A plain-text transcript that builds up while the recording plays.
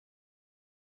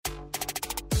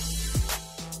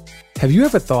Have you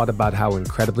ever thought about how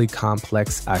incredibly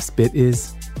complex our spit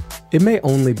is? It may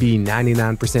only be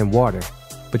 99% water,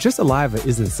 but your saliva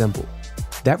isn't simple.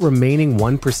 That remaining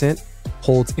 1%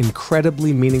 holds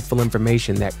incredibly meaningful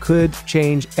information that could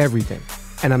change everything.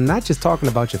 And I'm not just talking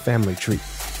about your family tree.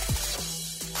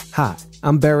 Hi,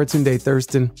 I'm Baratunde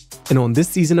Thurston, and on this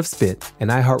season of Spit, an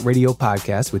iHeartRadio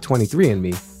podcast with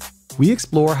 23andMe, we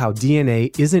explore how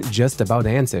DNA isn't just about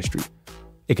ancestry.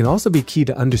 It can also be key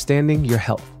to understanding your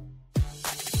health.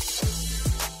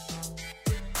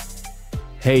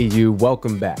 Hey you,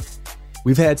 welcome back.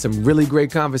 We've had some really great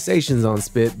conversations on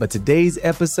Spit, but today's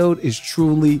episode is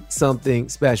truly something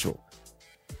special.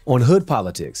 On Hood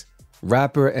Politics,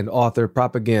 rapper and author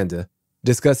Propaganda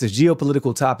discusses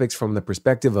geopolitical topics from the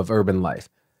perspective of urban life.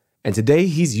 And today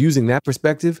he's using that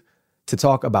perspective to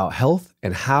talk about health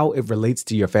and how it relates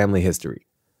to your family history.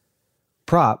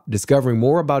 Prop, discovering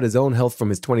more about his own health from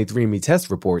his 23andMe test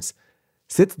reports,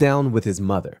 sits down with his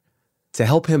mother to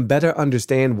help him better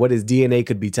understand what his DNA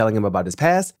could be telling him about his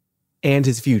past and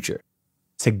his future.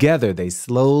 Together, they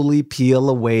slowly peel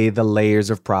away the layers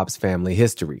of Prop's family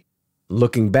history,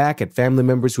 looking back at family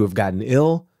members who have gotten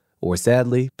ill or,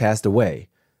 sadly, passed away.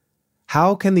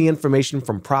 How can the information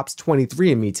from Prop's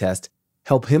 23andMe test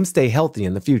help him stay healthy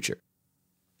in the future?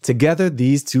 Together,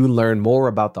 these two learn more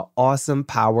about the awesome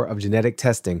power of genetic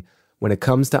testing when it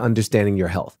comes to understanding your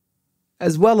health,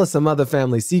 as well as some other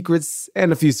family secrets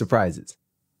and a few surprises.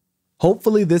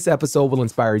 Hopefully, this episode will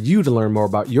inspire you to learn more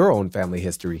about your own family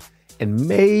history and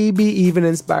maybe even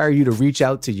inspire you to reach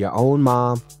out to your own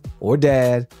mom or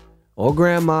dad or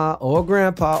grandma or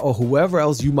grandpa or whoever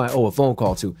else you might owe a phone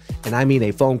call to. And I mean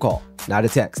a phone call, not a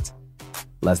text.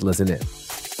 Let's listen in.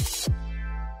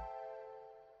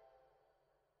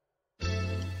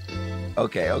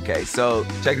 Okay. So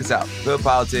check this out. Hood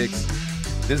Politics.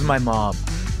 This is my mom.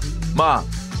 Mom.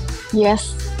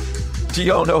 Yes. You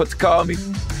don't know what to call me?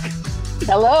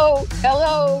 Hello.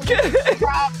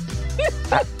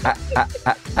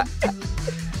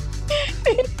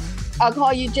 I'll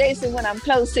call you Jason when I'm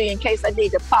close to you in case I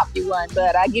need to pop you one,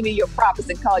 but I give you your props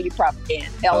and call you Prop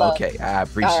again. Hello. Okay, I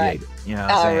appreciate it. You know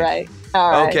what I'm saying?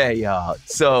 All right. Okay, y'all.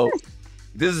 So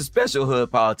this is special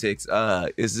Hood Politics.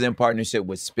 This is in partnership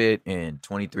with Spit and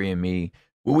 23andMe.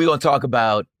 Where we're going to talk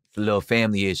about the little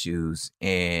family issues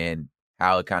and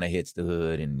how it kind of hits the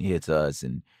hood and hits us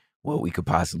and what we could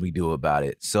possibly do about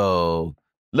it. So,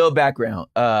 little background.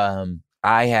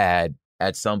 I had,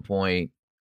 at some point,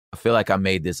 I feel like I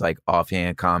made this like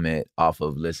offhand comment off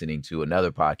of listening to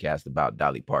another podcast about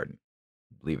Dolly Parton,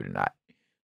 believe it or not.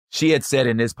 She had said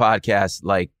in this podcast,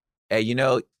 like, hey,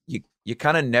 you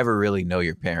kind of never really know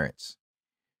your parents.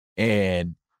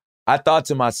 And I thought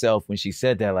to myself when she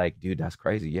said that, like, dude, that's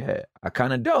crazy. Yeah, I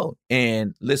kind of don't.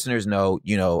 And listeners know,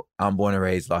 I'm born and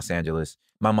raised Los Angeles.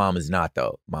 My mom is not,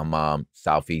 though. My mom,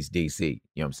 Southeast DC, you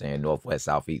know what I'm saying? Northwest,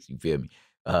 Southeast, you feel me?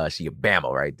 She a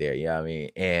Bama right there, you know what I mean?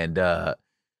 And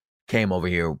came over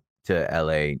here to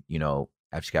LA,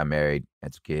 after she got married,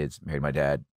 had some kids, married my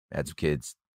dad, had some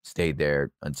kids, stayed there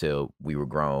until we were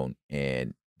grown,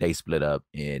 and they split up,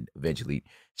 and eventually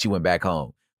she went back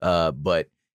home. But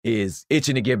is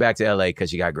itching to get back to LA because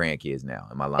she got grandkids now.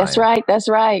 Am I lying? That's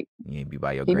right. You ain't be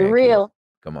by your Keep grandkids. it real.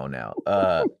 Come on now.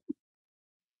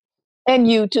 And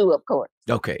you too, of course.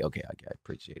 Okay, I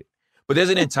appreciate it. But there's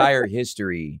an entire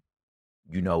history,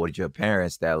 with your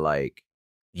parents that, like,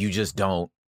 you just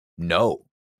don't know.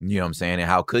 You know what I'm saying? And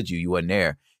how could you? You wasn't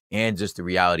there. And just the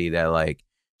reality that, like,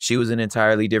 she was an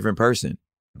entirely different person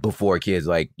before kids.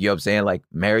 Like, you know what I'm saying? Like,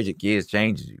 marriage and kids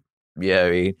changes you. You know what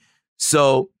I mean?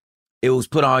 So it was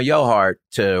put on your heart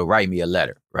to write me a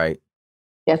letter, right?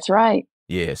 That's right.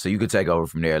 Yeah, so you could take over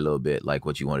from there a little bit, like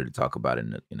what you wanted to talk about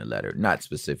in the letter. Not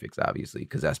specifics, obviously,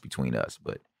 because that's between us,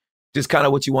 but just kind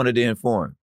of what you wanted to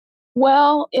inform.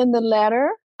 Well, in the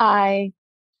letter,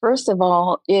 first of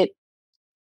all,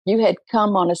 you had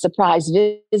come on a surprise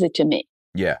visit to me.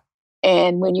 Yeah.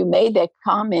 And when you made that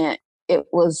comment, it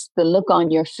was the look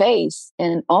on your face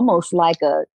and almost like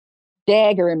a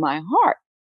dagger in my heart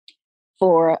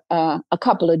for a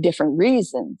couple of different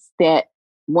reasons. That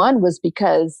one was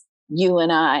because you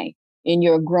and I, in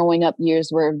your growing up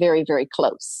years, were very, very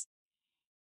close.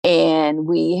 And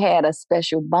we had a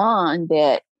special bond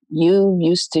that you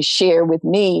used to share with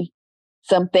me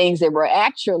some things that were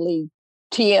actually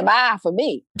TMI for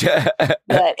me.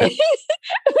 but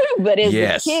as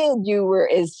a kid, you were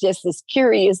just as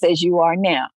curious as you are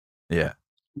now. Yeah.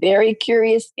 Very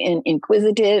curious and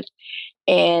inquisitive.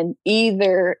 And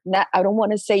I don't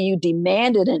want to say you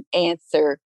demanded an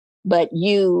answer, but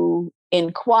you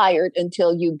inquired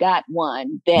until you got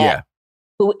one that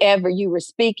whoever you were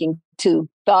speaking to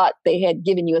thought they had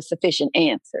given you a sufficient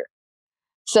answer.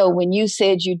 So when you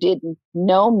said you didn't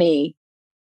know me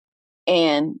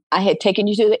and I had taken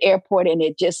you to the airport and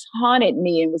it just haunted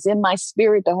me and was in my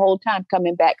spirit the whole time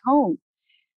coming back home,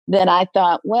 then I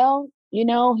thought, well, he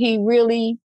knows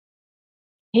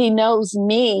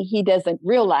me. He doesn't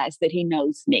realize that he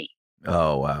knows me.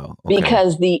 Oh, wow. Okay.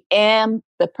 Because the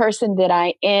person that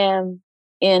I am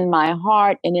in my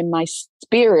heart and in my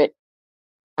spirit,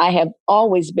 I have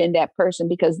always been that person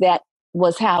because that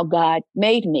was how God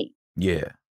made me.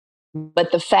 Yeah.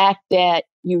 But the fact that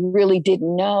you really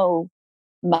didn't know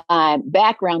my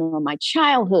background or my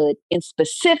childhood in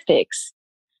specifics,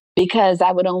 because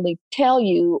I would only tell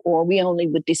you, or we only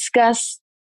would discuss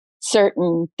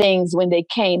certain things when they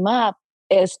came up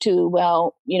as to,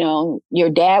 well, your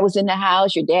dad was in the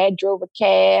house, your dad drove a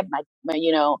cab,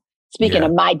 speaking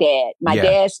of my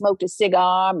dad smoked a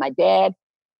cigar, my dad,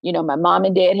 my mom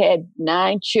and dad had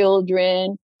 9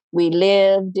 children. We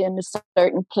lived in a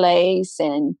certain place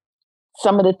and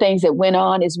some of the things that went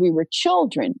on as we were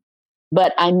children.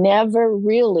 But I never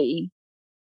really,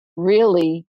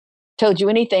 really told you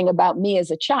anything about me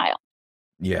as a child.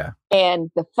 Yeah.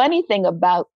 And the funny thing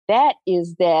about that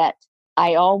is that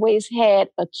I always had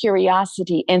a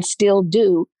curiosity and still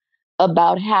do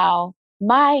about how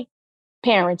my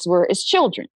parents were as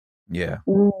children. Yeah.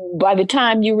 By the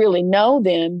time you really know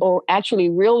them or actually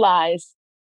realize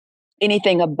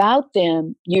anything about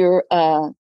them, you're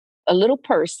a little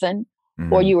person,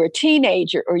 Mm-hmm. or you're a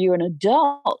teenager, or you're an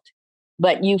adult.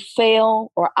 But you fail,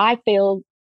 or I fail,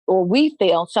 or we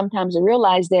fail sometimes to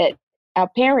realize that our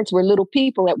parents were little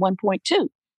people at one point too.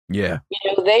 Yeah.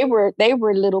 They were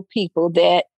little people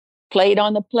that played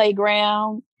on the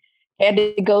playground, had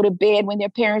to go to bed when their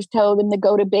parents told them to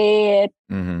go to bed,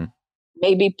 Mm-hmm.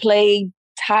 maybe played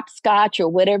hopscotch or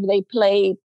whatever they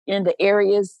played in the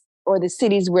areas or the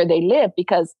cities where they lived,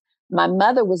 because my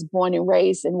mother was born and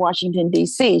raised in Washington,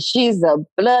 D.C. She's a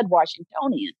blood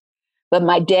Washingtonian, but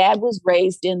my dad was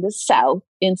raised in the South,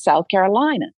 in South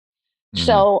Carolina. Mm-hmm.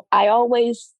 So I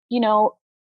always,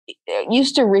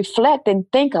 used to reflect and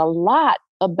think a lot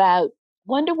about,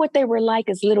 wonder what they were like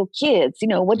as little kids.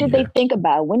 What did they think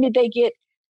about? When did they get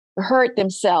hurt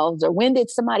themselves? Or when did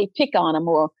somebody pick on them?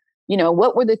 Or,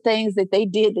 what were the things that they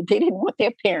did that they didn't want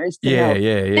their parents to know?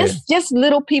 Yeah. It's just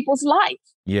little people's life.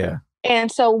 Yeah.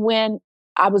 And so when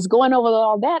I was going over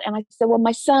all that, and I said, well,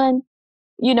 my son,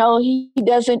 my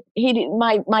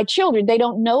children, they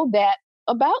don't know that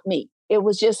about me. It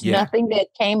was just nothing that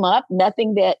came up,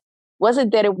 nothing that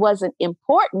wasn't that it wasn't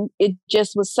important. It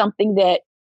just was something that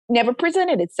never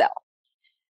presented itself.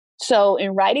 So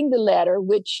in writing the letter,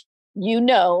 which,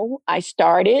 I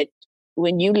started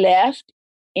when you left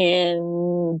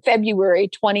in February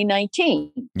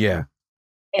 2019. Yeah.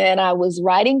 And I was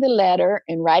writing the letter.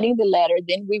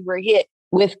 Then we were hit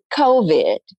with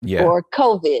COVID, or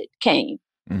COVID came.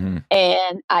 Mm-hmm.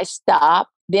 And I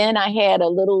stopped. Then I had a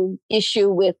little issue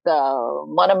with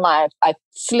I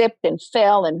slipped and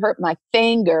fell and hurt my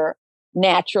finger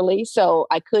naturally. So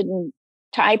I couldn't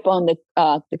type on the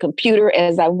computer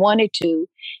as I wanted to.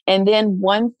 And then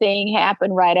one thing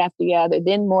happened right after the other,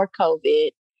 then more COVID.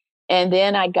 And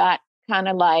then I got kind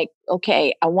of like,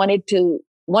 okay,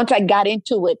 once I got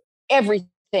into it,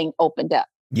 everything opened up.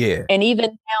 Yeah. And even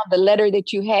now, the letter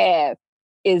that you have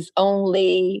is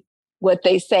only what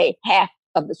they say half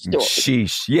of the story.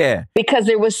 Sheesh. Yeah. Because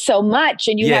there was so much,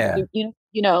 and you have to,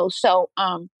 so.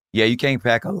 Yeah, you can't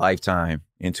pack a lifetime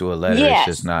into a letter. It's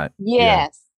just not.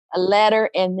 Yes. A letter,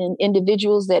 and then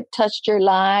individuals that touched your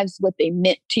lives, what they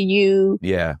meant to you.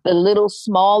 Yeah. The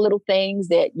small little things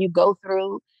that you go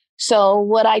through. So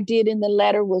what I did in the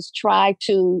letter was try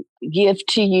to give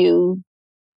to you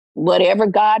whatever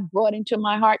God brought into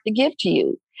my heart to give to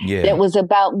you. Yeah. That was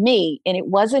about me. And it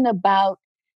wasn't about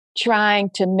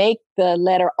trying to make the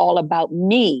letter all about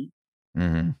me.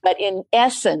 Mm-hmm. But in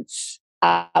essence,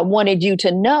 I wanted you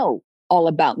to know all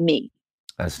about me.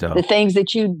 That's dope. The things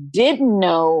that you didn't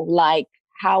know, like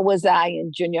how was I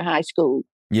in junior high school?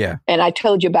 Yeah. And I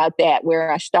told you about that,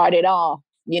 where I started off,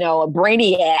 a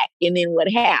brainiac, and then what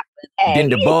happened? Hey. Then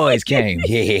the boys came. And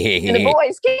the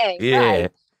boys came. Yeah.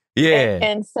 Right? Yeah.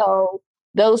 And so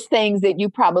those things that you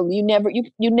never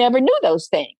knew those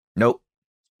things. Nope.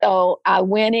 So I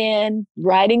went in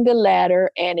writing the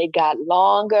letter, and it got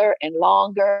longer and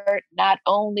longer, not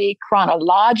only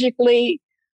chronologically,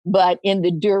 but in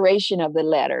the duration of the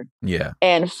letter. Yeah.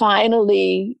 And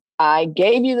finally, I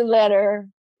gave you the letter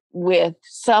with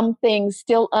some things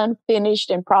still unfinished,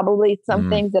 and probably some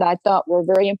things that I thought were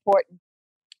very important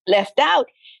left out,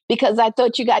 because I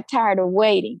thought you got tired of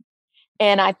waiting.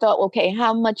 And I thought, okay,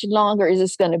 how much longer is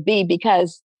this going to be?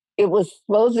 Because it was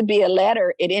supposed to be a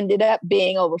letter. It ended up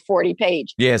being over 40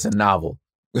 pages. Yeah, it's a novel.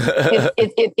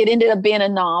 It ended up being a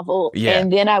novel. Yeah.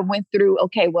 And then I went through,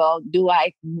 okay, well,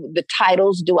 the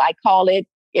titles, do I call it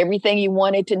Everything You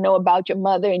Wanted to Know About Your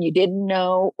Mother and You Didn't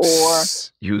Know? Or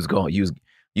you was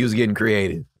getting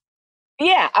creative.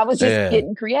 Yeah, I was just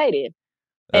getting creative.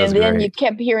 That's and then great. you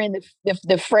kept hearing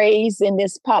the phrase in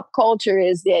this pop culture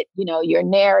is that, your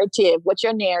narrative, what's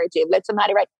your narrative? Let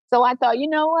somebody write. So I thought, you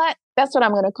know what? That's what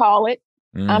I'm going to call it.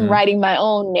 I'm writing my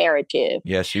own narrative.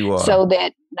 Yes, you are. So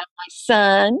that my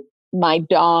son, my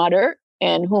daughter,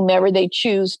 and whomever they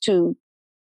choose to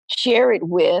share it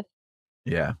with,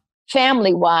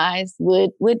 family-wise,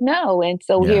 would know. And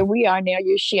so here we are now.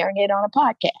 You're sharing it on a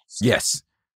podcast. Yes.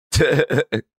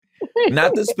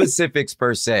 Not the specifics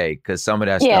per se, because some of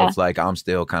that stuff, like, I'm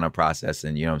still kind of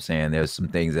processing, you know what I'm saying? There's some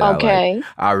things that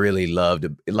I really loved,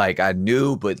 like, I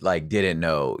knew, but like didn't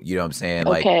know, you know what I'm saying?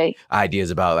 Like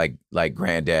ideas about like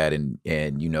granddad and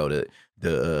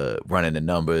the running the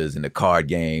numbers and the card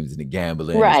games and the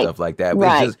gambling and stuff like that.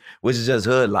 But which is just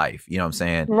hood life, you know what I'm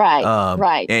saying?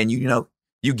 Right. And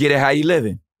you get it how you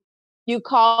living. You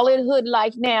call it hood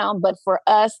life now, but for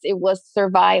us, it was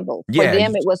survival. For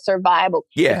them, it was survival.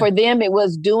 Yeah. For them, it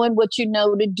was doing what you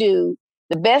know to do,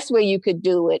 the best way you could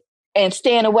do it, and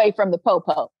staying away from the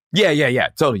po-po. Yeah.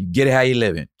 Totally. You get it how you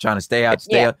living. Trying to stay out,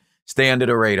 stay under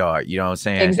the radar. You know what I'm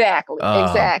saying?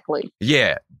 Exactly.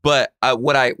 Yeah. But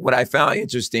what I found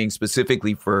interesting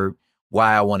specifically for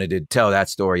why I wanted to tell that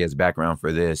story as background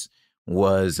for this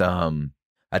was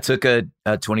I took a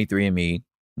 23andMe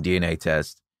DNA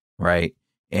test. Right.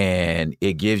 And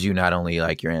it gives you not only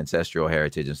like your ancestral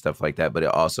heritage and stuff like that, but it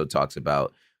also talks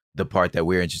about the part that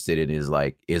we're interested in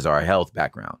is our health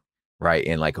background. Right.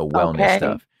 And like a wellness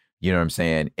stuff. You know what I'm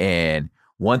saying? And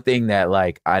one thing that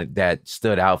that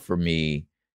stood out for me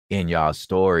in y'all's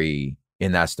story,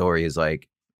 in that story, is like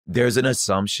there's an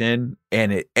assumption,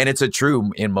 and it's a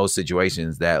true in most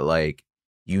situations, that like,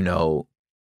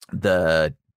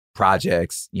 the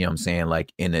projects, you know what I'm saying,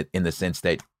 like in the sense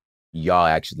that y'all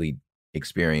actually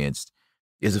experienced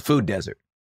is a food desert,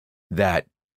 that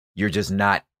you're just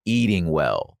not eating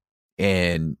well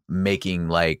and making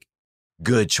like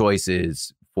good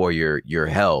choices for your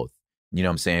health, you know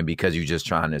what I'm saying, because you're just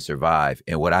trying to survive.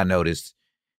 And what I noticed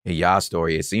in y'all's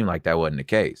story, it seemed like that wasn't the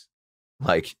case.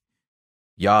 Like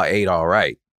y'all ate all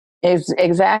right.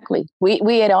 Exactly.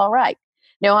 We ate all right.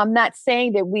 Now, I'm not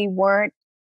saying that we weren't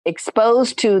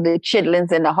exposed to the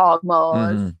chitlins and the hog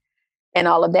maws and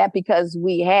all of that, because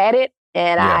we had it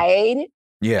and I ate it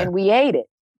and we ate it.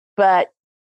 But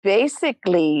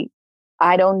basically,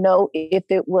 I don't know if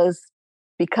it was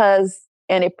because,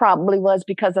 and it probably was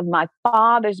because of my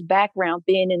father's background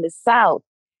being in the South.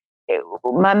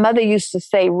 My mother used to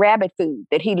say rabbit food,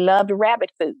 that he loved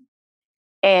rabbit food.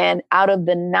 And out of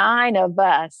the 9 of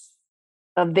us,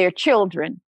 of their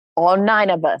children, all 9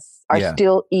 of us are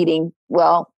still eating.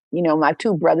 Well, my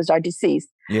 2 brothers are deceased.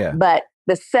 Yeah. But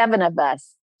the 7 of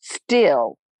us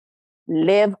still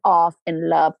live off and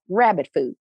love rabbit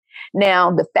food.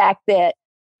 Now, the fact that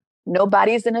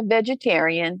nobody's a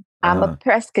vegetarian, I'm a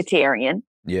pescatarian.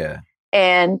 Yeah.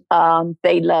 And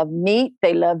they love meat.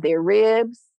 They love their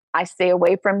ribs. I stay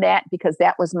away from that because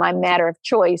that was my matter of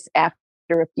choice after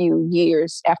a few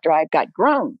years after I got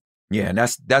grown. Yeah, and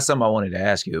that's something I wanted to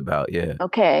ask you about. Yeah.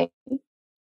 Okay.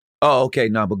 Oh, okay.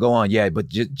 No, but go on. Yeah, but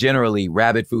generally,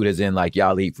 rabbit food is in like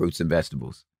y'all eat fruits and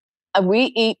vegetables.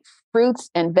 We eat fruits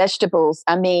and vegetables.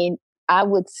 I mean, I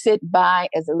would sit by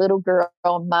as a little girl,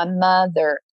 my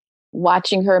mother,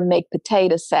 watching her make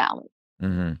potato salad.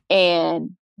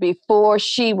 And before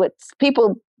she would,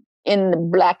 people in the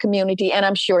Black community, and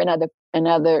I'm sure in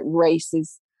other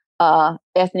races,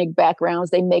 ethnic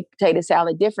backgrounds, they make potato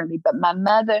salad differently. But my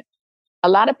mother, a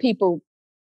lot of people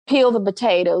peel the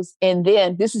potatoes, and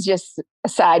then, this is just a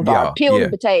sidebar, peel the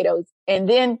potatoes and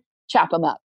then chop them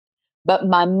up. But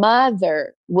my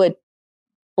mother would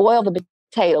boil the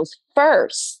potatoes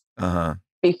first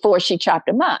before she chopped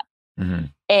them up.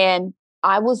 And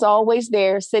I was always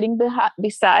there sitting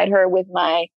beside her with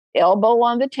my elbow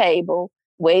on the table,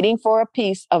 waiting for a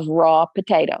piece of raw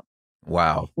potato.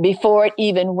 Wow. Before it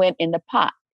even went in the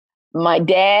pot. My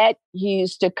dad, he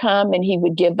used to come and he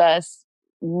would give us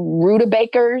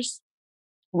rutabagas.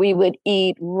 We would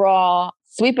eat raw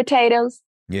sweet potatoes.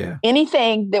 Yeah.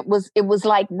 Anything it was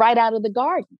like right out of the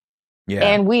garden. Yeah.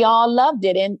 And we all loved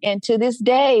it. And to this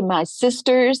day, my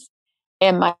sisters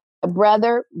and my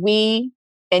brother,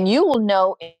 and you will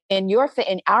know in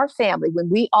our family, when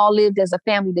we all lived as a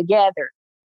family together,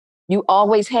 you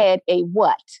always had a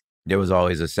what? There was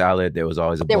always a salad. There was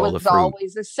always a There bowl was of fruit.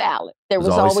 always a salad. There There was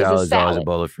was always always a salad. There was always a salad.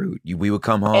 bowl of fruit. We would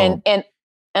come And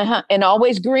home. and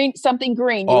always green, something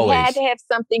green. You had Always. to have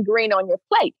something green on your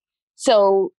plate.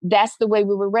 So that's the way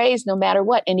we were raised, no matter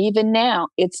what. And even now,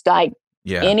 it's like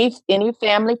Yeah. any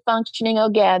family functioning or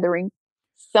gathering,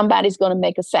 somebody's going to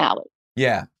make a salad.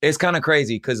 Yeah. It's kind of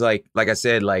crazy because like I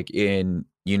said, like in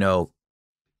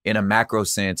a macro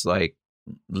sense, like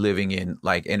living in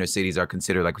like inner cities are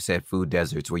considered, like we said, food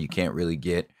deserts where you can't really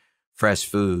get fresh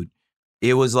food.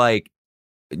 It was like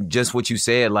just what you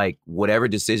said, like whatever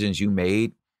decisions you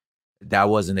made, that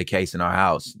wasn't the case in our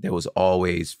house. There was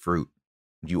always fruit.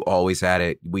 You always had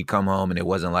it. We'd come home and it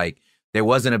wasn't like, there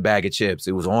wasn't a bag of chips.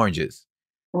 It was oranges.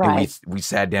 Right. And we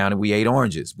sat down and we ate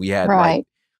oranges. We had Right. like,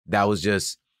 that was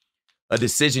just a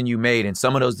decision you made. And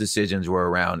some of those decisions were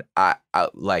around, I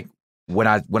like when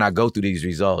I go through these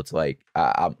results, like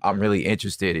I'm really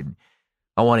interested in,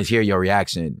 I want to hear your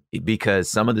reaction because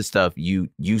some of the stuff you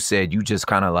said, you just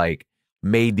kind of like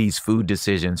made these food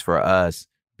decisions for us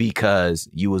because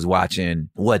you was watching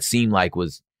what seemed like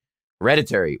was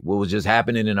hereditary, what was just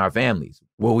happening in our families,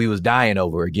 what we was dying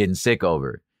over or getting sick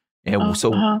over. And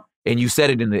and you said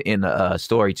it in the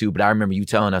story too, but I remember you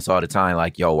telling us all the time,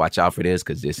 like, yo, watch out for this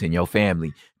because this in your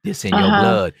family, this in your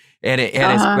blood. And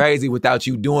it's crazy without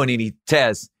you doing any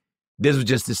tests. This was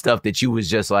just the stuff that you was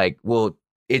just like, well,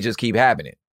 it just keep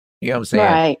happening. You know what I'm saying?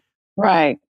 Right.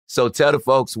 Right. So tell the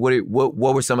folks what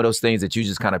were some of those things that you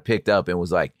just kind of picked up and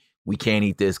was like, we can't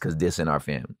eat this because this in our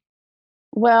family.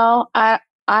 Well, I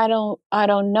don't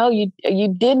know. You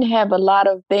didn't have a lot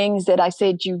of things that I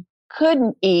said you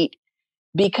couldn't eat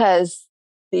because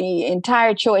the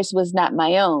entire choice was not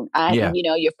my own.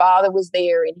 Your father was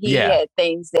there and he had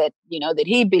things that, that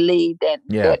he believed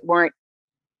that weren't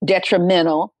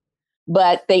detrimental,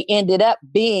 but they ended up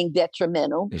being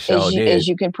detrimental, as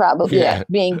you can probably,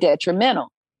 being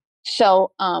detrimental.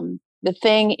 So the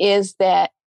thing is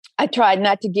that I tried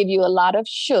not to give you a lot of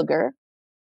sugar.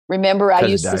 Remember, I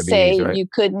used to say you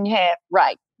couldn't have,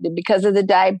 because of the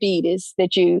diabetes,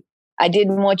 I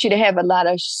didn't want you to have a lot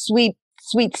of sweet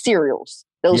cereals,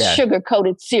 those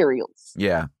sugar-coated cereals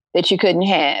that you couldn't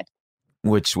have.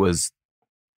 Which was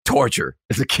torture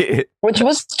as a kid. Which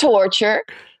was torture.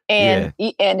 And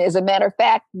as a matter of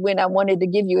fact, when I wanted to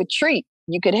give you a treat,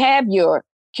 you could have your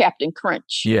Captain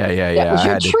Crunch. That was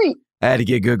your treat. I had to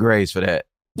get good grades for that.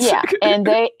 Yeah. And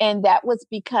that was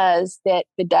because that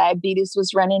the diabetes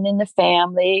was running in the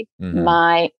family. Mm-hmm.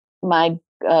 My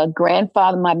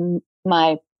grandfather,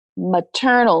 my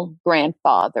maternal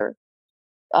grandfather,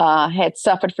 had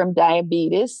suffered from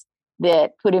diabetes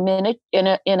that put him in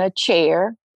a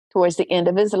chair towards the end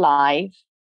of his life.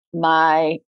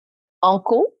 My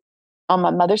uncle on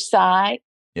my mother's side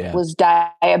was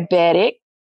diabetic,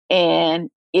 and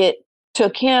it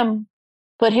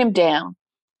put him down.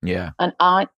 Yeah. An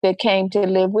aunt that came to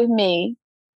live with me,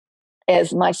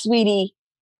 as my sweetie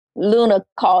Luna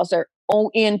calls her,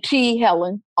 ONT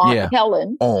Helen, Aunt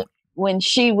Helen. When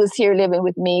she was here living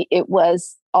with me, it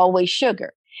was always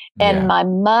sugar. And my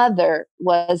mother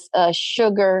was a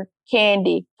sugar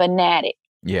candy fanatic.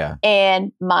 Yeah.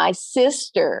 And my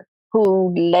sister,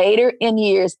 who later in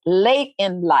years, late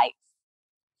in life,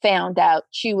 found out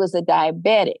she was a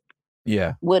diabetic.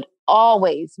 Yeah. We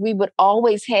would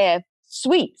always have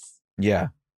sweets. Yeah.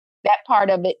 That part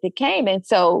of it that came. And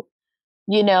so,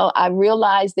 I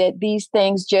realized that these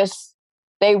things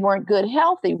they weren't good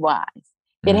healthy wise.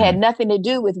 It had nothing to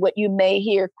do with what you may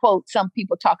hear, quote, some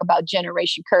people talk about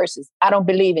generation curses. I don't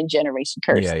believe in generation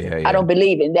curses. Yeah. I don't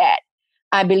believe in that.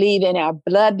 I believe in our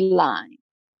bloodline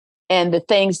and the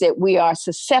things that we are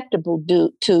susceptible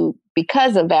to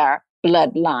because of our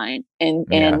bloodline.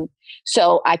 And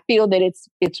so I feel that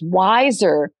it's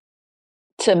wiser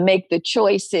to make the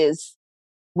choices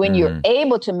when you're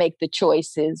able to make the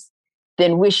choices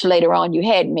than wish later on you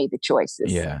had made the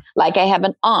choices. Yeah. Like I have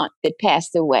an aunt that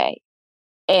passed away.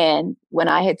 And when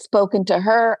I had spoken to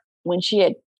her, when she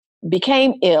had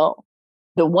became ill,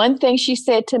 the one thing she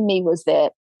said to me was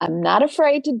that I'm not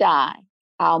afraid to die.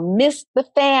 I'll miss the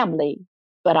family,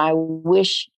 but I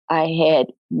wish I had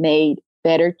made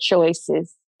better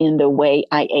choices in the way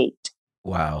I ate.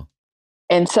 Wow.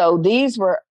 And so this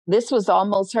was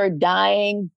almost her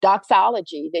dying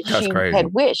doxology that That's she crazy.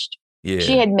 had wished. Yeah.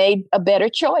 She had made a better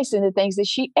choice in the things that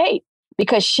she ate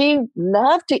because she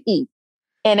loved to eat.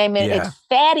 And I mean, it's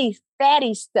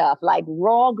fatty stuff like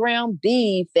raw ground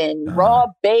beef and raw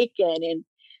bacon. And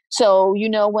so,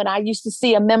 when I used to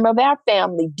see a member of our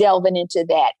family delving into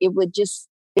that, it would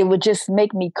just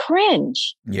make me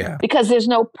cringe. Yeah. Because there's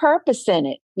no purpose in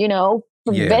it.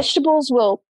 Vegetables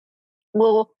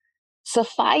will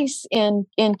suffice in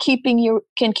keeping you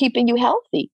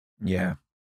healthy. Yeah.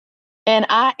 And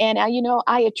I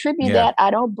I attribute that.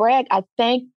 I don't brag.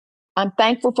 I'm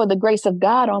thankful for the grace of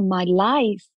God on my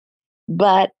life,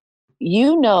 but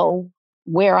you know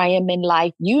where I am in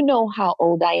life. You know how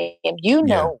old I am. You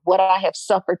know what I have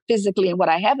suffered physically and what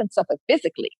I haven't suffered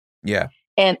physically. Yeah.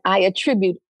 And I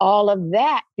attribute all of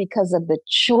that because of the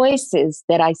choices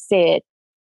that I said.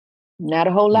 Not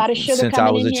a whole lot of sugar since coming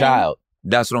I was in a here. child.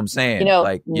 That's what I'm saying.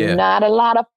 Not a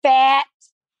lot of fat.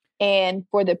 And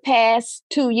for the past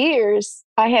 2 years,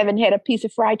 I haven't had a piece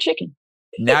of fried chicken.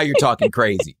 Now you're talking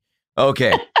crazy.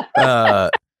 Okay.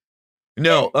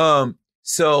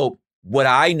 So what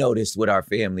I noticed with our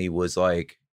family was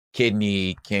like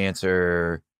kidney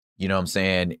cancer, you know what I'm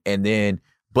saying? And then,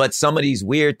 but some of these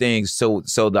weird things. So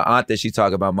the aunt that she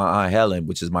talked about, my Aunt Helen,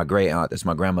 which is my great aunt, that's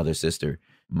my grandmother's sister,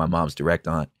 my mom's direct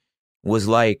aunt, was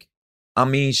like, I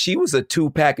mean, she was a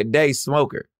 2-pack a day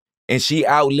smoker and she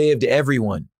outlived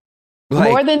everyone.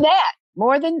 Like, more than that,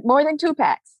 more than 2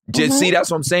 packs. Just see, that's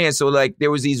what I'm saying. So like,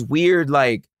 there was these weird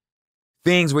like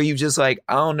things where you just like,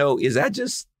 I don't know, is that's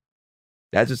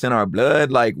just in our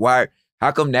blood? Like, why?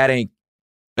 How come that ain't?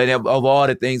 And of all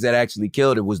the things that actually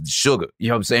killed it was the sugar. You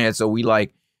know what I'm saying? So we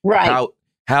like, right?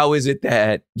 How is it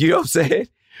that, you know what I'm saying?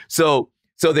 So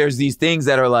there's these things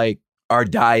that are like our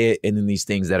diet, and then these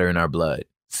things that are in our blood.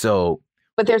 So,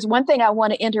 but there's one thing I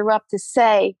want to interrupt to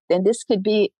say, and this could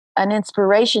be an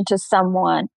inspiration to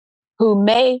someone who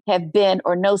may have been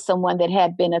or know someone that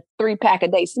had been a 3-pack a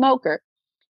day smoker,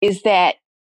 is that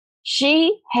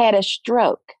she had a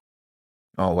stroke.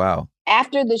 Oh, wow.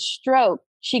 After the stroke,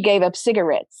 she gave up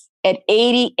cigarettes at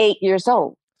 88 years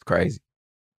old. It's crazy.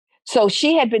 So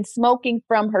she had been smoking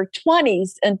from her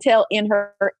 20s until in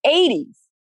her 80s,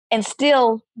 and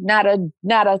still not a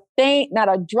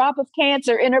drop of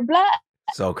cancer in her blood.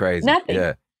 So crazy. Nothing.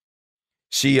 Yeah.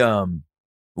 She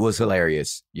was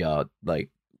hilarious, y'all. Like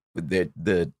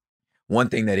the one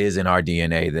thing that is in our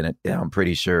DNA that I'm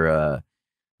pretty sure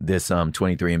this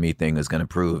 23andMe thing is going to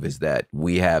prove is that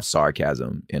we have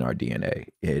sarcasm in our DNA.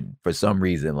 And for some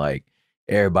reason, like,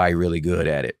 everybody really good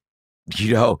at it.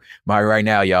 You know, right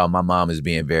now, y'all, my mom is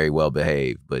being very well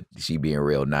behaved, but she being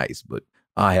real nice. But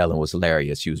Aunt Helen was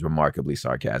hilarious. She was remarkably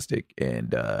sarcastic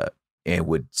and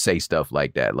would say stuff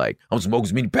like that, like, I'm smoking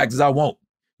as many packs as I want.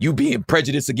 You being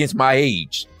prejudiced against my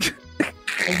age.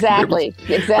 Exactly.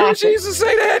 Remember she used to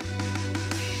say that?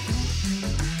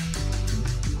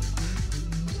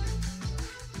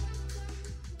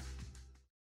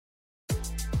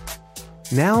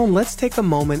 Now, let's take a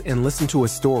moment and listen to a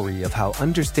story of how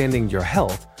understanding your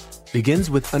health begins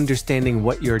with understanding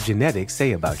what your genetics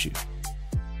say about you.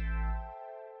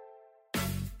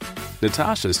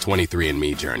 Natasha's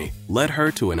 23andMe journey led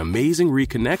her to an amazing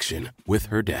reconnection with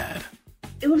her dad.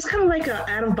 It was kind of like an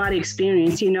out-of-body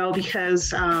experience, you know,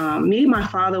 because meeting my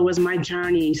father was my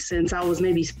journey since I was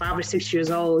maybe 5 or 6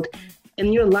 years old.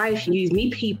 In your life, you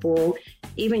meet people,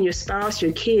 even your spouse,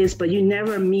 your kids, but you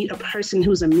never meet a person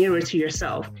who's a mirror to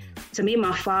yourself. To meet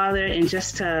my father and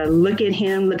just to look at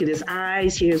him, look at his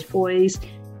eyes, hear his voice,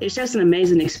 it's just an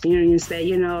amazing experience that,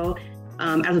 you know,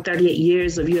 after 38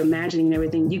 years of you imagining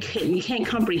everything, you can't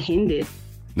comprehend it.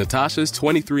 Natasha's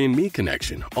 23andMe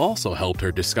connection also helped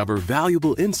her discover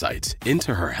valuable insights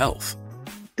into her health.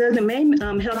 The main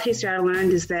health history I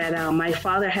learned is that my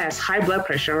father has high blood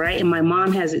pressure, right? And my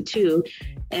mom has it too.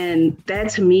 And that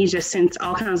to me just sent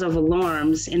all kinds of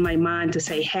alarms in my mind to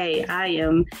say, hey, I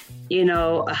am, you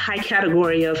know, a high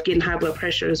category of getting high blood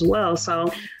pressure as well.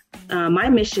 So my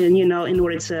mission, you know, in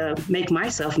order to make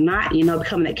myself not, you know,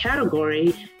 become that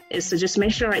category is to just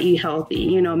make sure I eat healthy,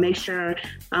 you know, make sure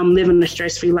I'm living a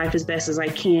stress-free life as best as I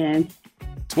can.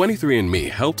 23andMe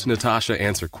helped Natasha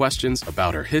answer questions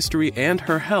about her history and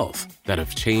her health that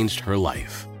have changed her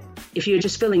life. If you're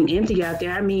just feeling empty out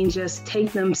there, I mean, just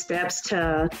take them steps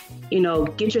to, you know,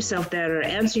 get yourself better,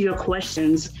 answer your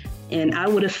questions. And I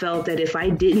would have felt that if I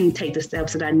didn't take the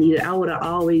steps that I needed, I would have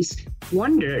always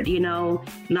wondered, you know,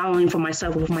 not only for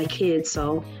myself, but for my kids.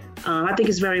 So I think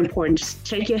it's very important. Just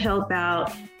check your health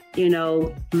out, you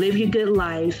know, live your good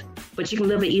life, but you can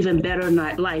live an even better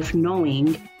life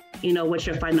knowing, you know, what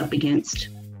you're fighting up against.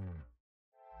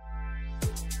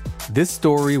 This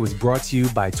story was brought to you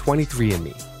by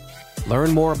 23andMe.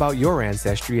 Learn more about your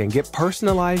ancestry and get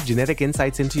personalized genetic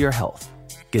insights into your health.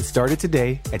 Get started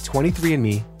today at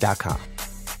 23andme.com.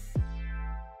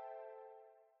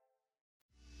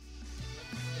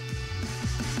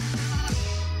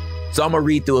 So I'm going to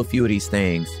read through a few of these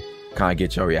things, kind of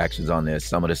get your reactions on this.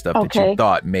 Some of the stuff that you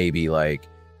thought maybe like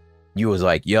you was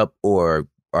like, yep, or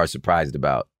are surprised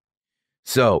about.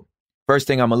 So first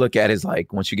thing I'm gonna look at is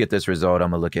like, once you get this result,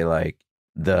 I'm gonna look at like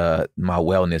my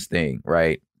wellness thing,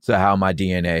 right? So how my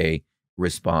DNA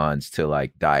responds to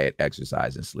like diet,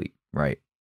 exercise, and sleep, right?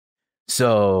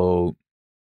 So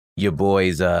your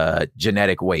boy's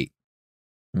genetic weight,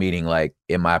 meaning like,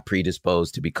 am I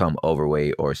predisposed to become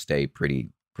overweight or stay pretty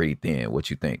thin? What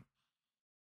you think?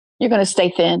 You're going to stay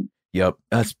thin. Yep.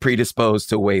 That's predisposed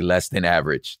to weigh less than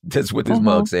average. That's what this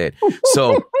mug said.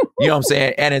 So, you know what I'm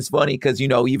saying? And it's funny because, you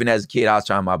know, even as a kid, I was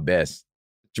trying my best.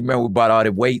 Do you remember we bought all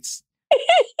the weights?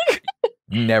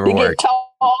 Never to worked. get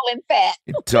tall and fat.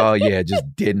 Tall, yeah,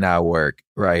 just did not work.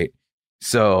 Right.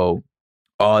 So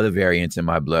all the variants in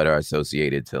my blood are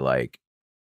associated to like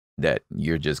that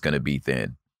you're just going to be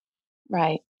thin.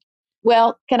 Right.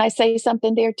 Well, can I say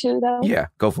something there too, though? Yeah,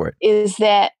 go for it. Is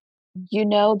that, you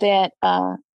know, that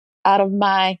out of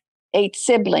my 8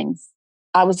 siblings,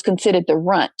 I was considered the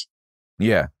runt.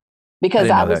 Yeah. Because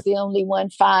I was the only one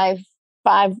 5'5",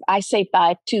 I say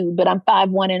 5'2", but I'm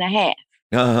 5'1.5".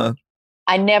 Uh-huh.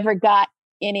 I never got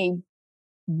any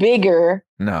bigger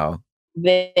No.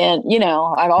 than, you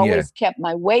know, I've always kept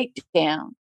my weight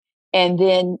down. And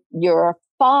then your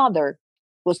father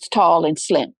was tall and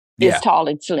slim. Is tall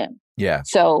and slim. Yeah.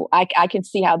 So I can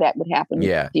see how that would happen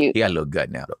with you. He got a little gut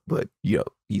now, though, but you know,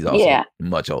 he's also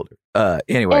much older.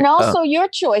 Anyway. And also your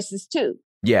choices too.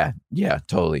 Yeah,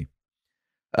 totally.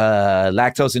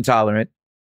 Lactose intolerant.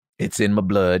 It's in my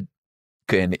blood.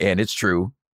 And it's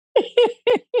true.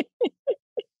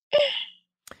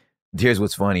 Here's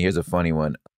what's funny. Here's a funny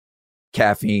one.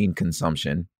 Caffeine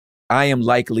consumption. I am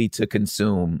likely to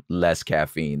consume less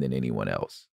caffeine than anyone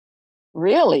else.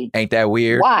 Really? Ain't that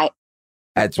weird? Why?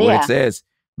 That's what it says.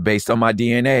 Based on my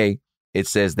DNA, it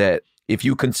says that if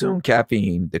you consume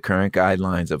caffeine, the current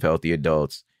guidelines of healthy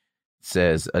adults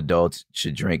says adults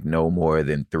should drink no more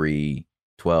than 3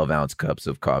 12-ounce cups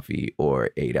of coffee or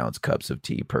 8-ounce cups of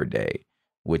tea per day,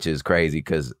 which is crazy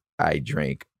because I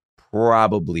drink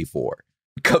probably 4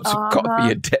 cups of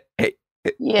coffee a day.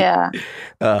 Yeah.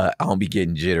 I don't be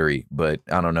getting jittery, but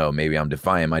I don't know. Maybe I'm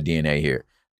defying my DNA here.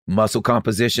 Muscle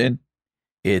composition.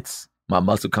 My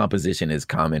muscle composition is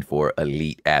common for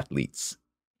elite athletes.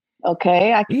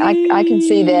 Okay. I can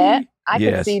see that. I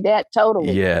can see that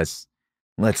totally. Yes.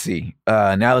 Let's see.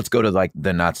 Now let's go to like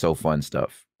the not so fun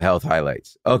stuff. Health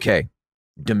highlights. Okay.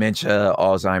 Dementia,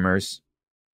 Alzheimer's.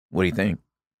 What do you think?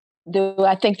 Do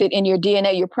I think that in your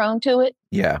DNA you're prone to it?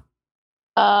 Yeah.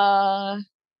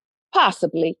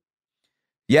 Possibly.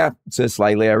 Yeah. It says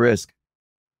slightly at risk.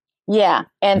 Yeah.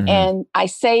 And I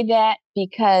say that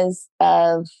because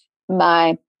of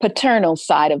my paternal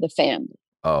side of the family.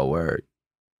 Oh, word.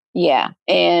 Yeah.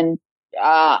 And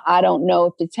I don't know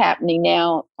if it's happening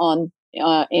now on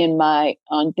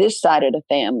this side of the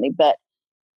family, but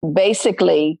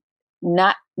basically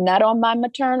not on my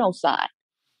maternal side.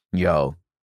 Yo.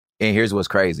 And here's what's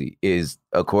crazy is,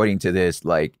 according to this,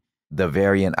 like the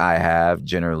variant I have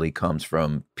generally comes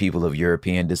from people of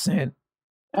European descent.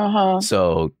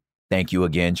 So thank you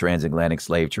again, transatlantic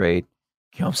slave trade.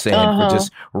 You know what I'm saying? For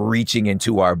just reaching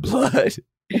into our blood,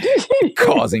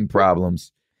 causing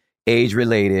problems.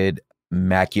 Age-related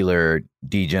macular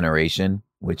degeneration,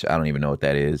 which I don't even know what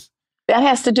that is. That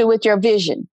has to do with your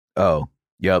vision. Oh,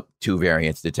 yep. 2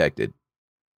 variants detected.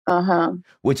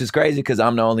 Which is crazy because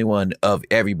I'm the only one of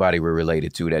everybody we're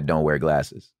related to that don't wear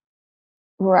glasses.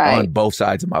 Right. On both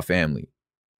sides of my family.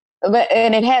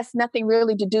 And it has nothing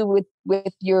really to do with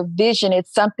your vision.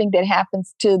 It's something that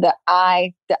happens to the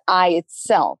eye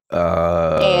itself.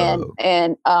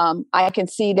 And I can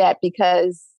see that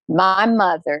because my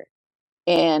mother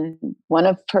and one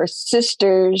of her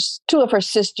sisters, 2 of her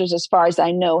sisters, as far as I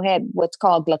know, had what's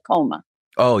called glaucoma.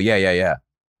 Oh, yeah.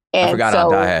 And I forgot how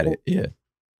I had it. Yeah.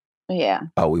 Yeah.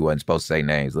 Oh, we wasn't supposed to say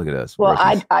names. Look at us. Well,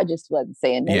 I just wasn't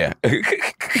saying names.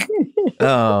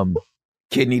 Yeah.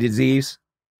 Kidney disease.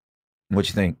 What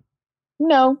you think?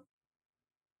 No.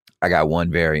 I got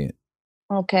 1 variant.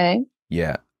 Okay.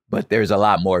 Yeah. But there's a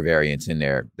lot more variants in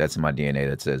there. That's in my DNA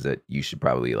that says that you should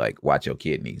probably like watch your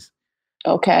kidneys.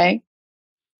 Okay.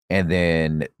 And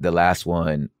then the last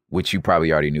one, which you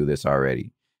probably already knew this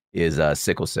already, is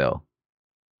sickle cell.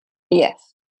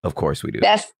 Yes. Of course we do.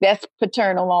 That's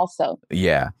paternal also.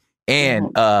 Yeah.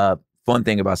 And fun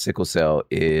thing about sickle cell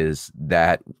is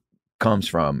that comes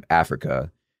from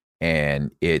Africa,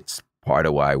 and it's part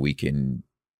of why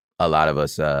a lot of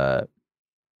us,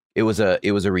 it was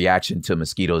a reaction to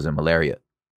mosquitoes and malaria.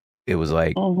 It was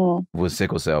like with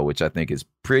sickle cell, which I think is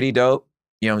pretty dope.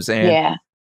 You know what I'm saying? Yeah.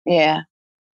 Yeah.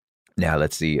 Now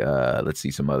let's see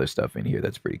some other stuff in here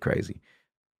that's pretty crazy.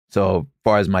 So as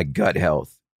far as my gut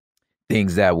health,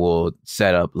 things that will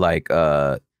set up like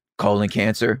colon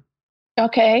cancer,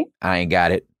 Okay. I ain't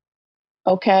got it.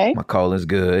 Okay. My colon's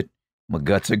good. My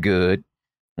guts are good.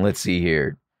 Let's see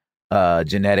here.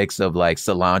 Genetics of like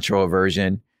cilantro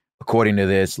aversion. According to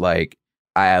this, like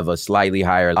I have a slightly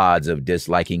higher odds of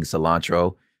disliking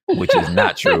cilantro, which is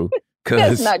not true.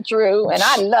 That's not true. And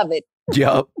I love it.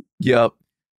 Yup.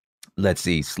 Let's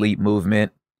see. Sleep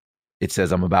movement. It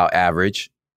says I'm about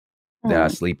average. That I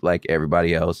sleep like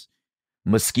everybody else.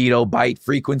 Mosquito bite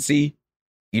frequency.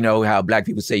 You know how black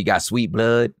people say you got sweet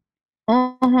blood?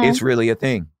 It's really a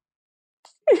thing.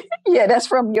 Yeah, that's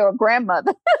from your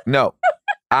grandmother. No,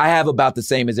 I have about the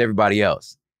same as everybody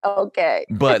else. Okay.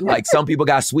 But like some people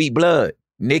got sweet blood.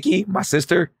 Nikki, my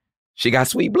sister, she got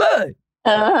sweet blood.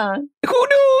 Uh-huh. Who knew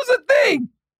it was a thing?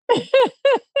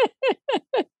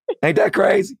 Ain't that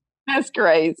crazy? That's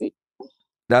crazy.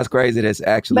 That's crazy. That's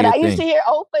actually But a I thing. used to hear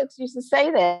old folks used to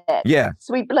say that. Yeah.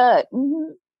 Sweet blood.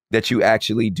 That you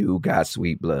actually do got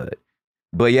sweet blood.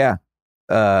 But yeah,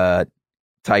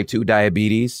 type 2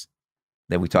 diabetes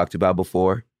that we talked about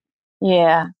before.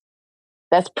 Yeah.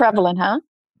 That's prevalent, huh?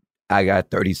 I got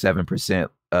 37%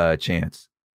 chance.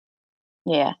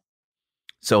 Yeah.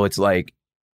 So it's like,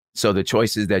 so the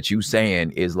choices that you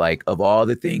saying is like, of all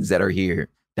the things that are here,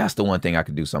 that's the one thing I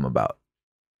could do something about.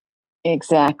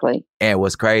 Exactly. And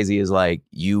what's crazy is like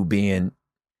you being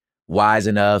wise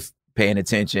enough, paying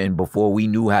attention before we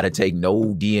knew how to take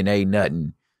no DNA,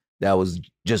 nothing. That was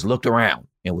just looked around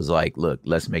and was like, look,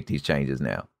 let's make these changes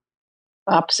now.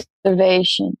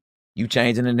 Observation. You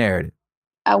changing the narrative.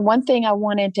 One thing I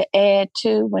wanted to add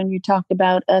too, when you talked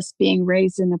about us being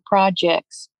raised in the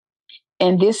projects,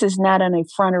 and this is not an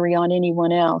effrontery on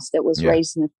anyone else that was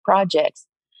raised in the projects,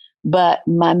 but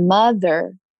my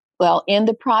mother, well, in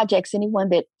the projects,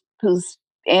 anyone whose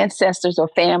ancestors or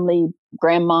family,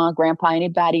 grandma, grandpa,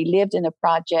 anybody lived in the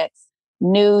projects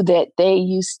knew that they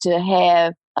used to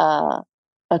have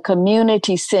a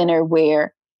community center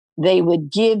where they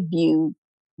would give you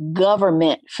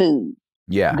government food.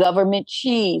 Yeah. Government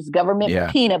cheese,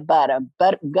 government peanut butter,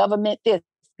 government this,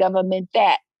 government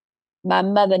that. My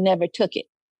mother never took it.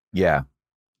 Yeah.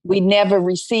 We never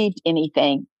received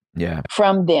anything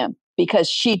from them because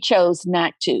she chose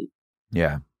not to.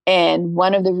 Yeah. And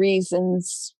one of the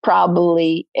reasons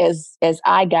probably as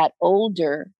I got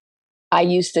older, I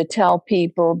used to tell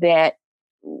people that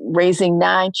raising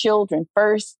 9 children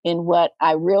first, in what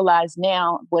I realize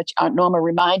now, which Aunt Norma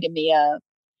reminded me of,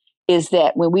 is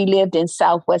that when we lived in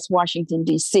Southwest Washington,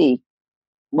 D.C.,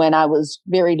 when I was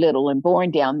very little and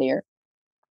born down there,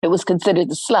 it was considered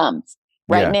the slums.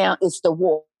 Right now, it's the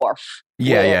wharf.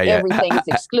 Everything's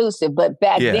exclusive. But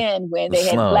back then, when they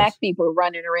had Black people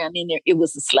running around in there, it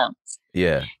was the slums.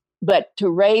 Yeah. But to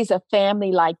raise a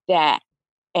family like that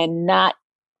and not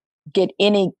get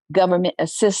any government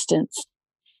assistance,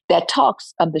 that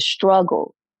talks of the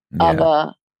struggle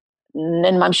of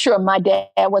and I'm sure my dad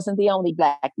wasn't the only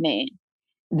Black man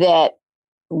that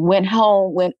went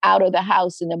out of the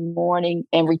house in the morning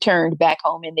and returned back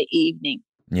home in the evening.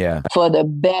 Yeah. For the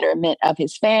betterment of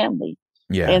his family.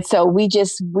 Yeah. And so we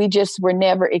just were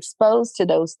never exposed to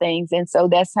those things. And so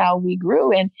that's how we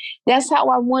grew. And that's how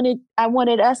I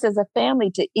wanted us as a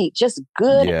family to eat just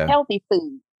good, healthy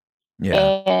food.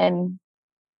 Yeah. And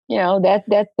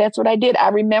that's what I did. I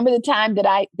remember the time that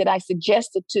I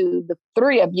suggested to the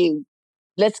 3 of you,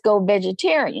 let's go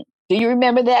vegetarian. Do you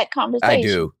remember that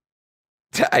conversation?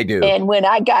 I do. And when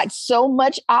I got so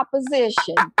much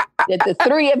opposition that the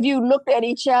 3 of you looked at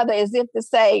each other as if to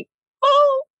say,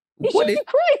 "Oh, what is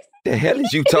crazy? The hell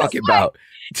is you talking about?"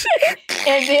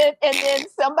 and then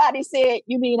somebody said,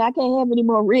 "You mean I can't have any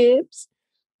more ribs?"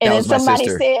 And then somebody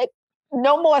said,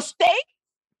 "No more steak."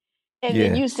 And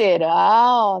then you said,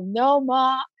 "Oh, no,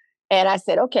 Ma." And I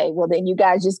said, "Okay, well then you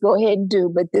guys just go ahead and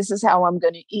do, but this is how I'm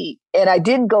going to eat." And I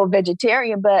didn't go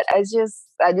vegetarian, but I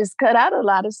just cut out a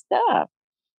lot of stuff.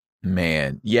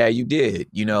 Man, yeah, you did,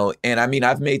 and I mean,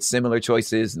 I've made similar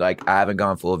choices. Like I haven't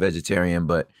gone full vegetarian,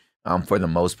 but for the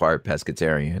most part,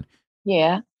 pescatarian.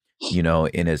 Yeah.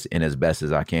 In as best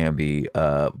as I can be.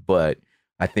 But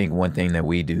I think one thing that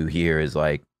we do here is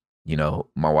like,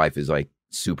 my wife is like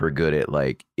super good at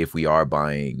like, if we are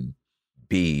buying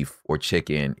beef or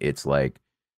chicken, it's like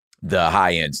the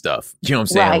high end stuff. You know what I'm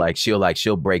saying? Like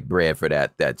she'll break bread for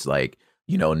that. That's like,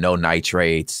 no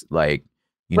nitrates, like,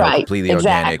 completely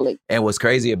organic. And what's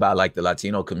crazy about like the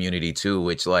Latino community too,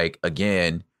 which like,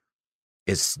 again,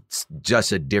 it's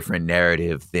just a different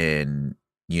narrative than,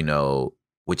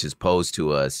 which is posed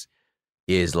to us,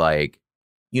 is like,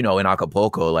 in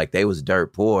Acapulco, like they was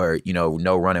dirt poor,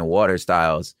 no running water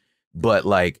styles, but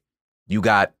like you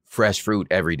got fresh fruit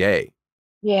every day.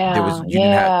 Yeah.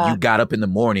 You got up in the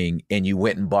morning and you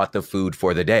went and bought the food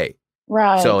for the day.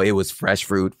 Right. So it was fresh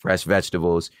fruit, fresh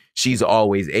vegetables. She's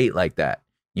always ate like that.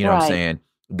 You know what I'm saying?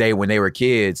 When they were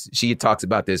kids, she talks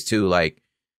about this too. Like,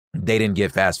 they didn't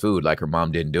get fast food. Like, her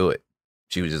mom didn't do it.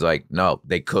 She was just like, no,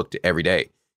 they cooked every day.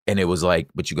 And it was like,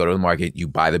 but you go to the market, you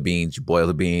buy the beans, you boil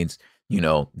the beans. You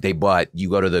know, you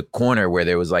go to the corner where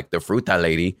there was like the fruta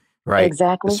lady, right?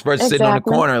 Exactly. The person sitting on the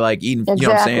corner, like eating, you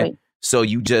know what I'm saying? So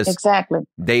you just,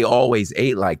 they always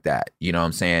ate like that. You know what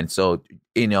I'm saying? So,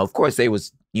 you know, of course they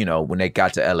was, you know, when they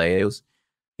got to LA, it was,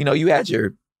 you know, you had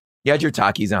your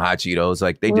Takis and hot Cheetos.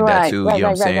 Like, they did that too. You know what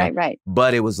I'm saying? Right.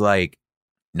 But it was like,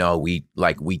 no, we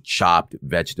chopped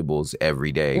vegetables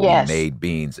every day. Yes. We made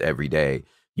beans every day.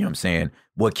 You know what I'm saying?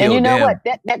 What killed them? And you know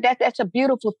them, what? That's a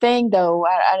beautiful thing, though.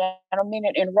 I don't mean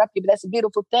to interrupt you, but that's a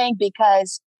beautiful thing,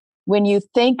 because when you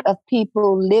think of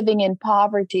people living in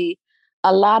poverty,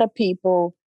 a lot of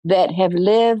people that have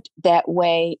lived that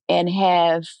way and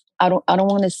have, I don't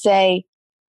want to say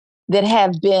that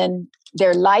have been,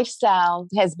 their lifestyle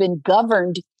has been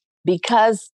governed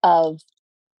because of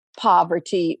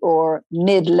poverty or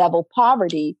mid-level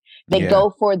poverty. They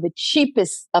go for the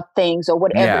cheapest of things or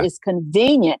whatever is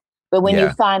convenient. But when you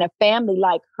find a family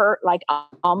like her, like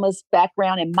Alma's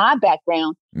background and my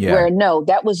background, where no,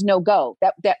 that was no go.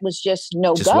 That was just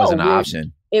no go. Just wasn't an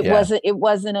option. It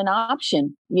wasn't an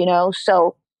option, you know.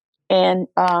 So, and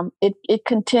it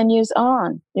continues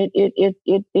on.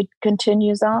 It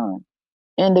continues on.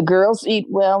 And the girls eat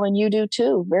well, and you do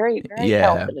too. Very, very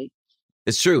healthily.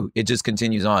 It's true. It just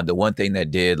continues on. The one thing that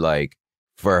did, like,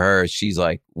 for her, she's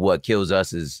like, what kills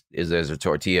us is there's a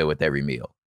tortilla with every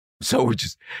meal. So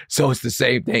it's the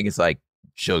same thing. It's like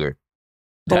sugar.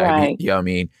 Right. You know what I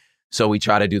mean? So we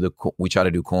try to do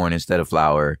corn instead of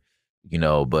flour, you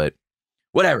know, but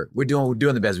whatever. We're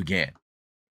doing the best we can.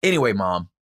 Anyway, Mom,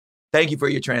 thank you for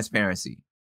your transparency.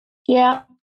 Yeah.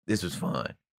 This was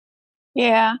fun.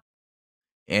 Yeah.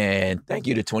 And thank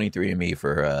you to 23andMe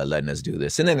for letting us do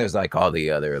this. And then there's like all the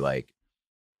other, like,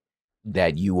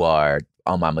 that you are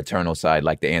on my maternal side,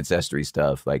 like the ancestry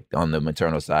stuff. Like, on the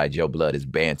maternal side, your blood is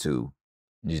Bantu.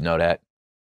 Did you know that?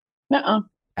 Nuh-uh.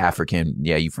 African.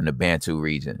 Yeah, you from the Bantu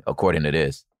region, according to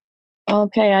this.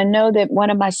 Okay, I know that one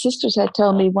of my sisters had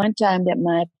told me one time that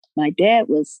my dad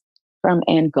was from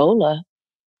Angola.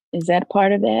 Is that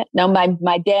part of that? No,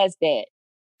 my dad's dad.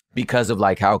 Because of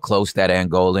like how close that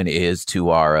Angolan is to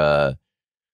our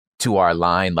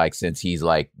line, like, since he's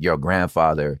like your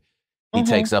grandfather, he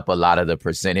takes up a lot of the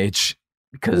percentage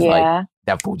because like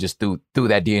that fool just threw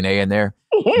that DNA in there.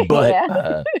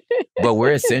 But but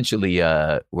we're essentially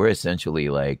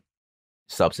like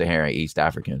sub-Saharan East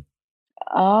African.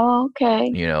 Oh, okay.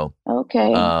 You know.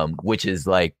 Okay. Which is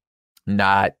like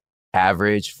not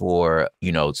average for,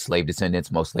 you know, slave descendants.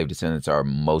 Most slave descendants are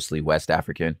mostly West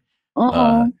African.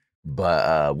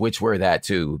 But which we're that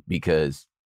too, because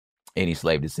any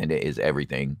slave descendant is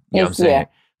everything. You know what I'm saying?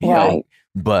 You know,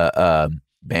 but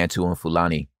Bantu and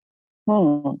Fulani.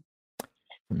 Well,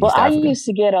 I used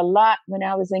to get a lot when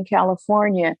I was in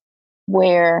California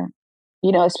where,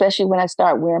 you know, especially when I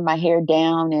start wearing my hair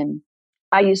down, and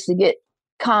I used to get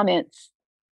comments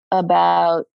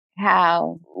about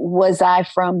how was I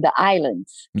from the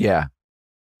islands? Yeah.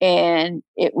 And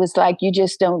it was like, you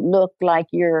just don't look like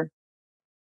you're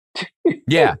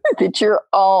that you're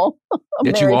all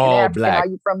American, that you all African. black. Are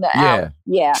you from the out?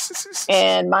 Yeah.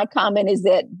 And my comment is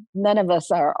that none of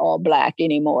us are all black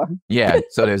anymore. Yeah.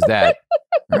 So there's that.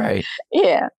 Right.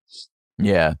 Yeah.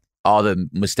 Yeah. All the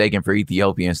mistaken for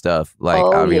Ethiopian stuff. Like,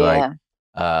 I'll be like,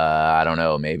 I don't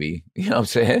know, maybe. You know what I'm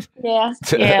saying? Yeah.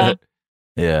 Yeah.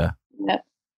 Yeah. Yep.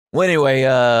 Well, anyway,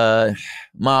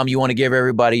 Mom, you want to give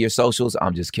everybody your socials?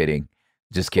 I'm just kidding.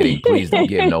 Just kidding. Please don't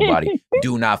give nobody.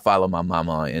 Do not follow my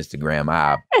mama on Instagram.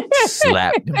 I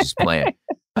slap. I'm just playing.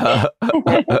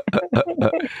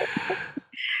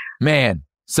 Man,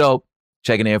 so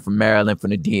checking in from Maryland, from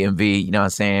the DMV, you know what I'm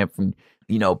saying? From,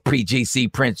 you know,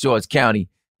 pre-GC, Prince George County.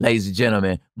 Ladies and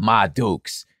gentlemen, my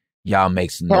Dukes. Y'all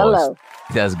make some noise. Hello.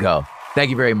 Let's go. Thank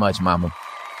you very much, Mama.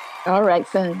 All right,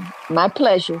 son. My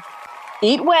pleasure.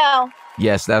 Eat well.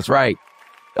 Yes, that's right.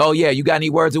 Oh, yeah. You got any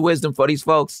words of wisdom for these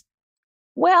folks?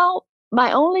 Well,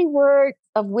 my only word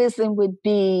of wisdom would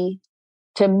be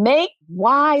to make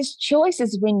wise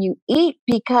choices when you eat,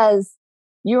 because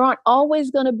you aren't always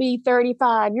going to be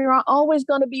 35. You aren't always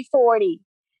going to be 40.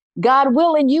 God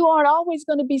willing, you aren't always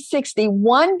going to be 60.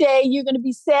 One day you're going to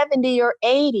be 70 or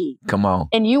 80. Come on.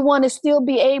 And you want to still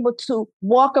be able to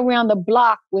walk around the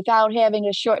block without having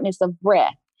a shortness of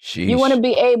breath. Sheesh. You want to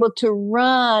be able to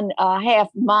run a half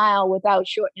mile without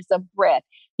shortness of breath.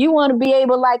 You want to be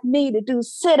able, like me, to do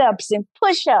sit-ups and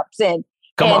push-ups and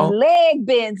leg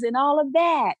bends and all of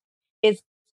that. It's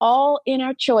all in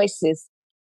our choices,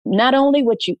 not only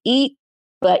what you eat,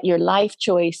 but your life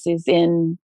choices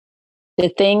and the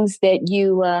things that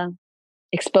you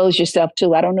expose yourself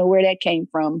to. I don't know where that came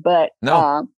from, but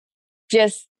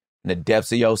just in the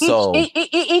depths of your soul.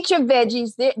 Eat your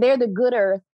veggies. They're the good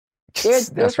earth.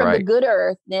 They're from the good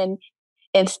earth.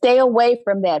 And stay away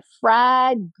from that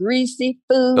fried, greasy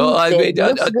food that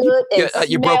looks good and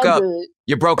you broke up. Good.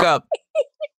 You broke up.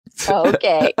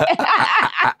 Okay.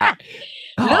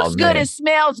 Looks good and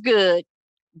smells good,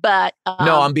 but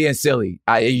no, I'm being silly.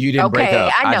 You didn't break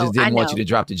up. I just didn't want you to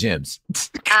drop the gems.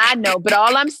 I know, but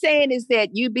all I'm saying is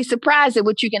that you'd be surprised at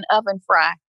what you can oven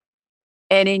fry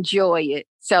and enjoy it.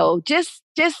 So just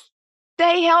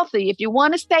stay healthy. If you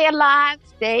want to stay alive,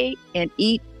 stay and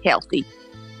eat healthy.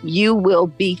 You will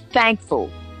be thankful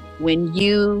when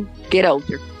you get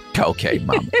older. Okay,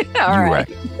 Mama. All right.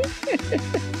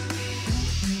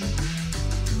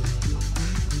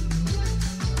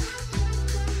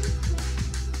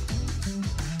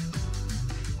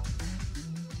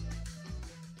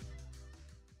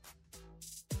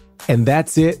 And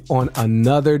that's it on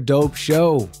another dope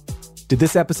show. Did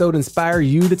this episode inspire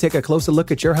you to take a closer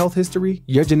look at your health history,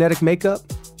 your genetic makeup?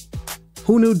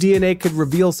 Who knew DNA could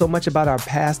reveal so much about our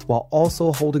past while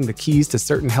also holding the keys to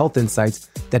certain health insights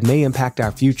that may impact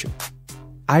our future?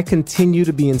 I continue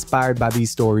to be inspired by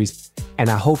these stories, and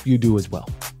I hope you do as well.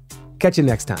 Catch you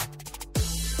next time.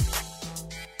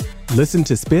 Listen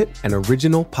to Spit, an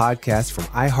original podcast from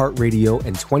iHeartRadio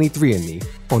and 23andMe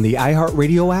on the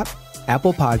iHeartRadio app,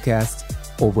 Apple Podcasts,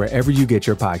 or wherever you get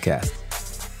your podcasts.